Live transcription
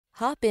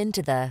Hop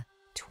into the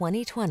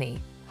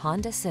 2020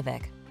 Honda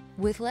Civic.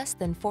 With less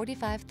than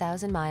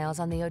 45,000 miles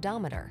on the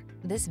odometer,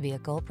 this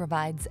vehicle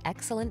provides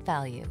excellent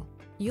value.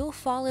 You'll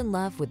fall in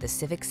love with the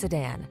Civic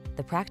Sedan,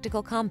 the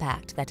practical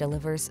compact that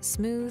delivers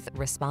smooth,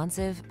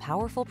 responsive,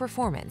 powerful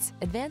performance,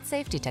 advanced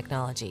safety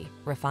technology,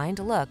 refined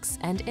looks,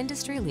 and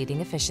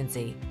industry-leading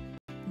efficiency.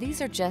 These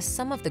are just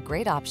some of the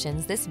great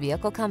options this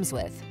vehicle comes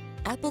with: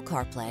 Apple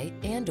CarPlay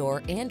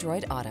and/or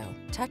Android Auto,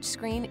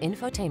 touchscreen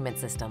infotainment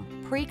system,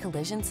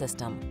 pre-collision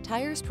system,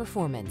 tires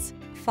performance,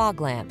 fog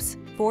lamps,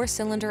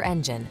 4-cylinder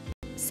engine,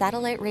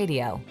 satellite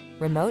radio,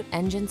 remote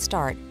engine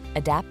start,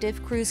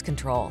 adaptive cruise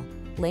control,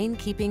 lane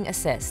keeping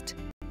assist.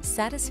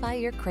 Satisfy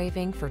your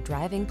craving for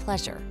driving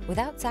pleasure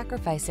without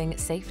sacrificing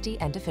safety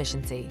and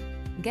efficiency.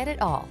 Get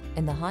it all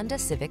in the Honda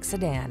Civic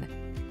Sedan.